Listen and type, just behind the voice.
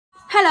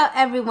Hello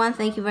everyone,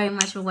 thank you very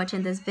much for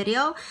watching this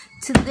video.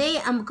 Today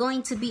I'm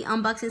going to be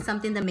unboxing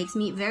something that makes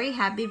me very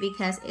happy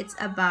because it's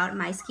about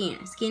my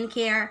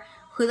skincare.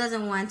 Who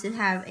doesn't want to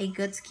have a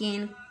good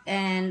skin?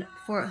 And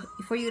for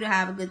you to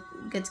have a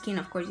good skin,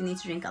 of course you need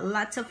to drink a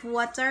lot of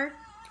water,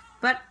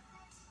 but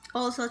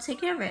also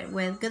take care of it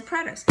with good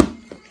products.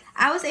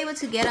 I was able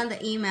to get on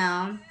the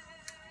email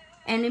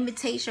an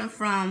invitation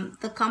from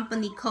the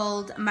company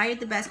called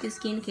Badescu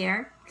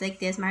skincare, like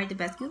this,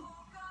 Badescu.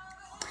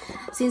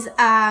 Since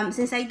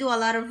I do a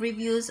lot of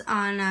reviews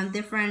on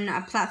different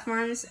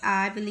platforms,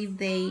 I believe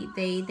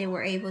they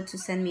were able to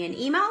send me an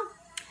email,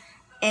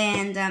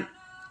 and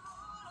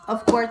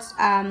of course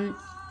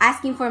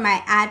asking for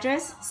my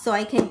address so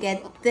I can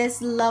get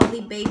this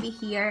lovely baby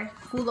here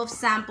full of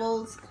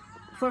samples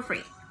for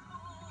free.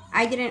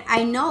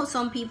 I know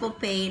some people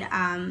paid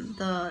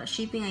the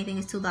shipping. I think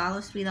it's $2,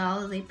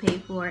 $3 they pay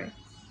for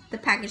the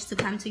package to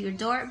come to your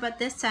door, but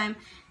this time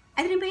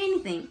I didn't pay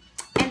anything.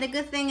 And the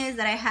good thing is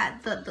that I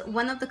had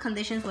one of the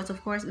conditions was,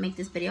 of course, make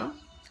this video,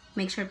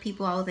 make sure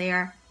people out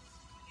there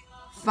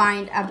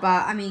get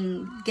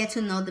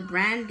to know the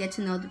brand, get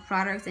to know the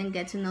products, and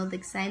get to know the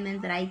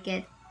excitement that I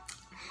get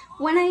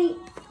when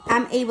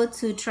I'm able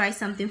to try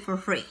something for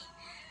free.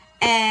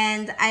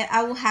 And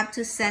I will have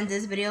to send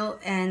this video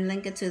and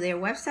link it to their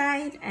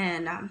website,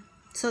 and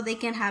so they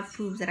can have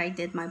proof that I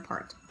did my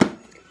part.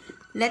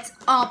 Let's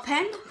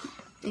open.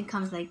 It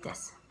comes like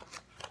this.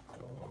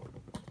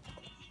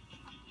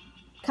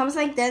 Comes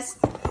like this.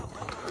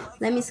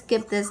 Let me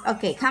skip this.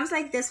 Okay, comes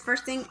like this.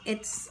 First thing,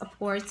 it's, of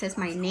course, says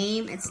my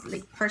name. It's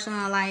like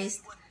personalized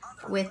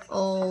with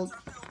all,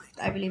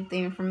 I believe, the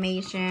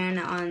information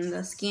on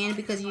the skin,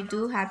 because you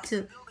do have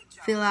to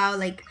fill out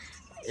like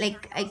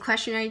a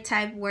questionnaire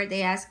type where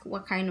they ask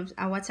what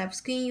type of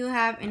skin you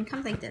have, and it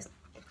comes like this.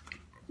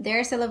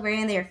 They're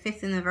celebrating their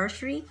 5th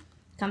anniversary.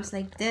 Comes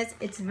like this.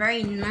 It's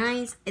very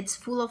nice. It's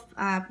full of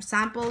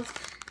samples.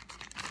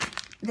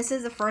 This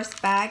is the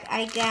first bag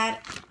I got,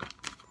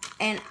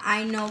 and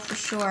I know for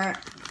sure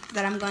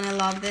that I'm gonna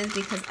love this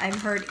because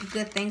I've heard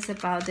good things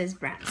about this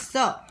brand.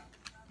 So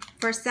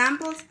for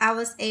samples, I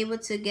was able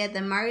to get the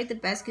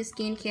Badescu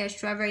Skincare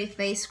Strawberry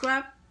Face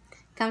Scrub.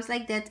 Comes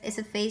like that. It's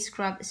a face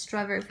scrub,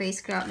 strawberry face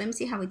scrub. Let me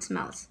see how it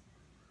smells.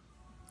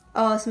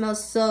 Oh, it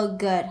smells so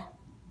good.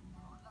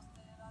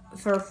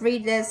 For free,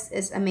 this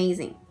is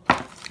amazing.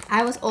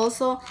 I was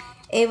also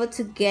able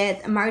to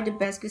get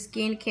Badescu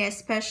Skincare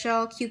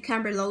Special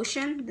Cucumber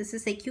Lotion. This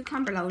is a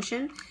cucumber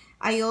lotion.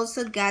 I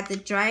also got the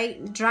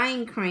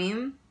drying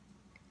cream.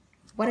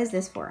 What is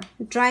this for?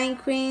 Drying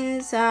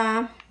creams.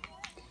 It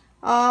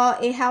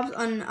helps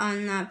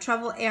on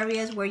travel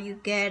areas where you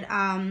get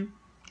a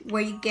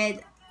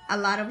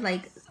lot of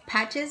like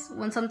patches.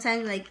 When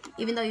sometimes, like,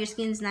 even though your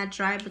skin is not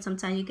dry, but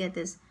sometimes you get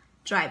this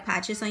dry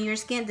patches on your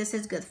skin. This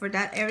is good for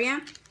that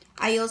area.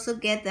 I also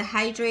get the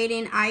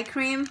hydrating eye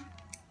cream.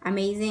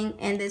 Amazing.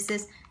 And this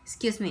is,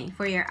 excuse me,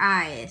 for your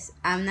eyes.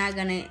 I'm not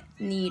gonna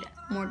need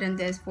more than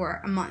this for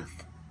a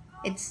month.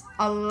 It's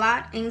a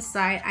lot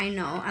inside, I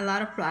know, a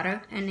lot of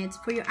product, and it's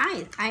for your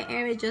eyes. I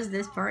added just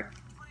this part.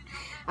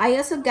 I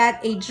also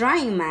got a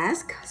drying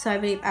mask, so I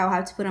believe I'll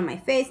have to put on my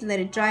face, let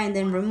it dry, and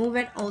then remove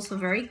it. Also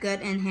very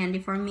good and handy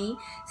for me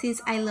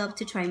since I love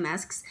to try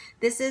masks.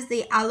 This is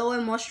the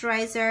Aloe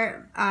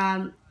Moisturizer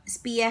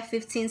SPF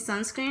 15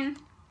 sunscreen.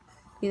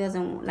 He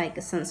doesn't like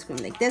a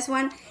sunscreen like this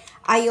one.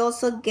 I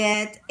also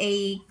get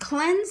a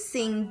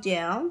cleansing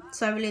gel,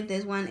 so I believe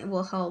this one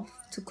will help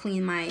to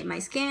clean my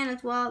skin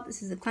as well.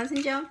 This is a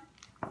cleansing gel.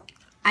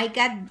 I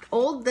got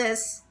all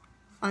this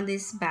on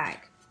this bag.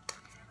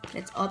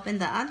 Let's open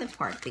the other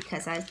part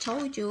because I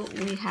told you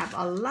we have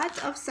a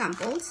lot of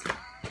samples.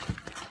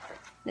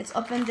 Let's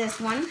open this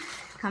one.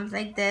 Comes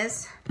like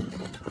this.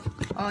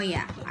 Oh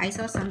yeah, I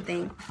saw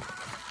something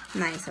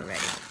nice already.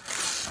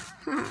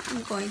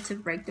 I'm going to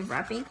break the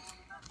wrapping.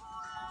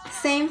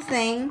 Same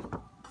thing,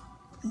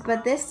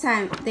 but this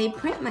time they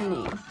print my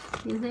name.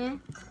 You see?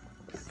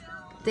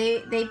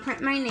 They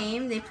print my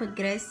name. They put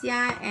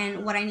Grecia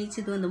and what I need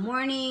to do in the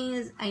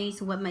mornings. I need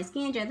to wet my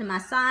skin, just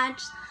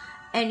massage,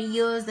 and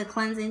use the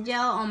cleansing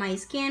gel on my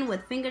skin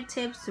with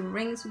fingertips to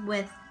rinse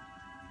with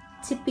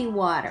tippy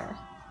water.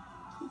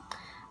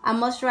 I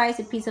moisturize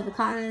a piece of the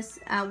contents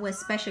with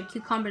special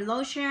cucumber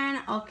lotion.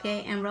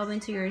 Okay, and rub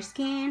into your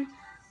skin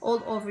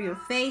all over your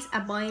face,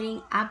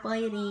 avoiding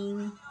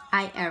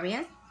eye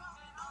areas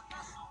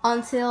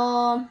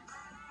until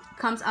it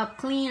comes up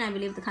clean. I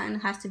believe the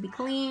content has to be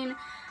clean.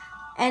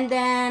 And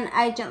then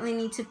I gently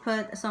need to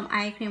put some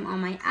eye cream on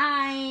my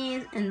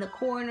eyes, in the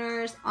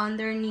corners,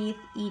 underneath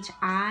each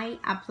eye.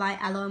 Apply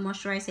Aloe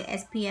Moisturizer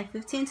SPF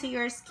 15 to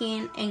your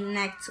skin and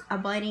neck to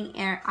avoiding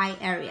eye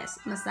areas.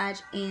 Massage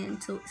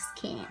into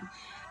skin.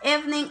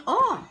 Evening.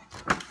 Oh,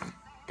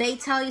 they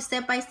tell you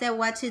step by step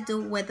what to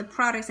do with the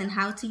products and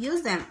how to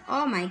use them.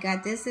 Oh my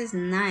God, this is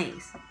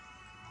nice.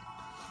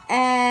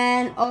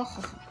 And oh,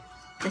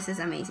 this is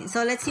amazing.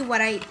 So let's see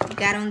what I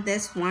got on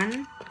this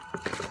one.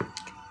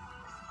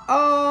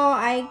 Oh,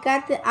 I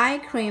got the eye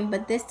cream,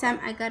 but this time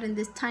I got in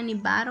this tiny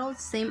bottle,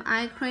 same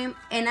eye cream,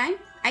 and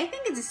I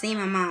think it's the same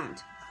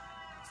amount.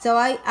 So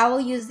I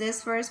will use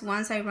this first.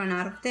 Once I run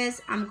out of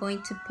this, I'm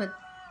going to put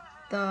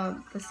the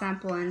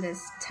sample in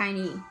this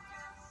tiny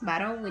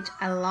bottle, which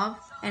I love.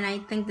 And I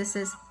think this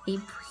is a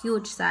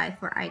huge size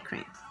for eye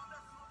cream.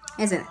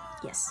 Isn't it?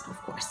 Yes, of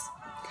course.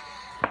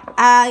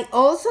 I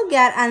also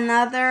got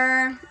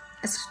another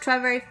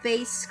strawberry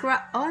face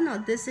scrub. Oh no,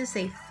 this is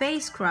a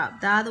face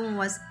scrub. The other one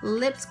was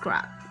lip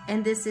scrub.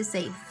 And this is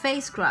a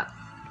face scrub.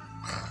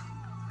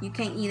 You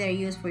can either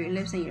use for your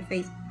lips and your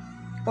face,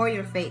 or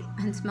your face.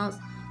 And it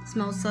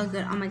smells so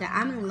good. Oh my god,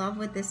 I'm in love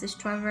with this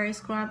strawberry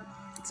scrub.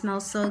 It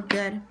smells so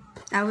good.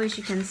 I wish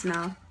you can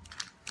smell.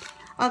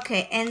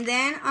 Okay, and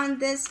then on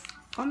this,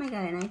 oh my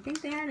god, and I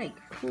think they are like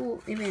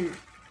cool, even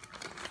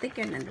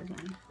thicker than this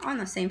one. Oh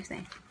no, same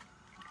thing.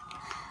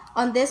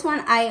 On this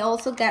one, I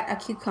also got a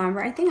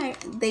cucumber. I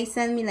think they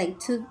sent me like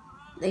two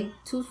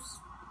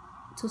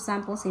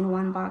samples in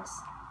one box,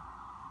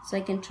 so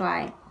I can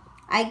try.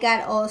 I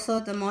got also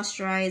the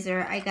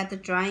moisturizer. I got the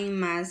drying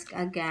mask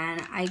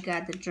again. I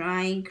got the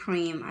drying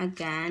cream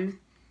again,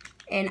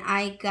 and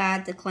I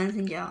got the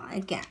cleansing gel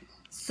again.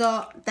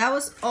 So that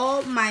was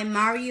all my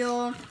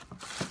Mario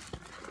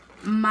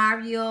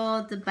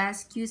the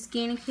Badescu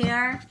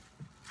skincare.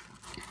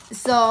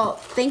 So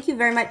thank you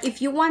very much.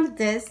 If you want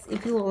this,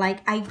 if you would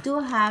like, I do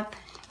have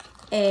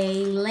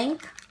a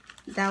link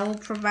that will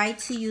provide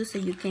to you so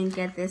you can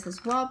get this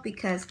as well,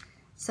 because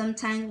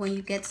sometimes when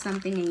you get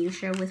something and you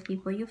share with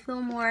people, you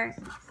feel more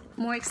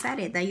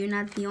excited that you're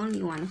not the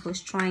only one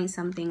who's trying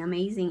something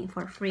amazing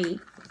for free.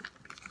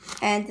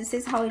 And this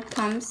is how it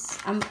comes.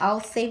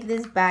 I'll save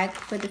this bag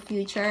for the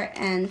future,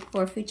 and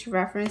for future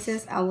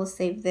references I will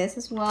save this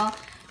as well,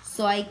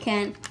 so I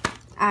can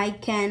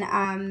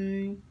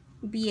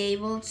be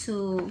able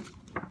to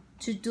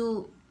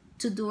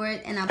do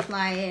it and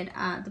apply it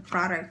the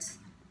product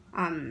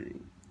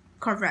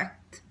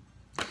correct.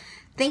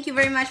 Thank you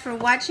very much for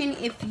watching.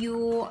 If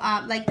you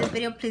like this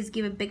video, please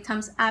give a big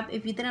thumbs up.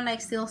 If you didn't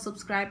like, still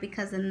subscribe,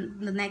 because in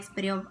the next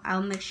video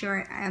I'll make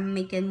sure I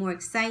make it more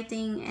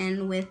exciting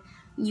and with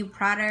new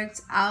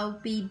products. I'll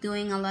be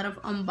doing a lot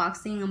of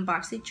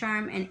unboxing,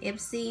 Charm and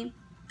Ipsy.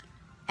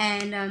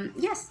 And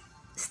yes,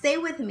 stay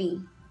with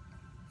me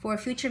for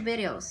future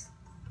videos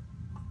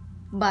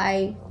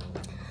by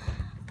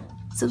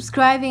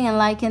subscribing and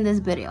liking this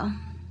video.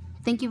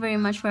 Thank you very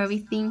much for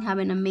everything. Have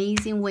an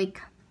amazing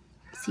week.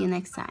 See you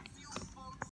next time.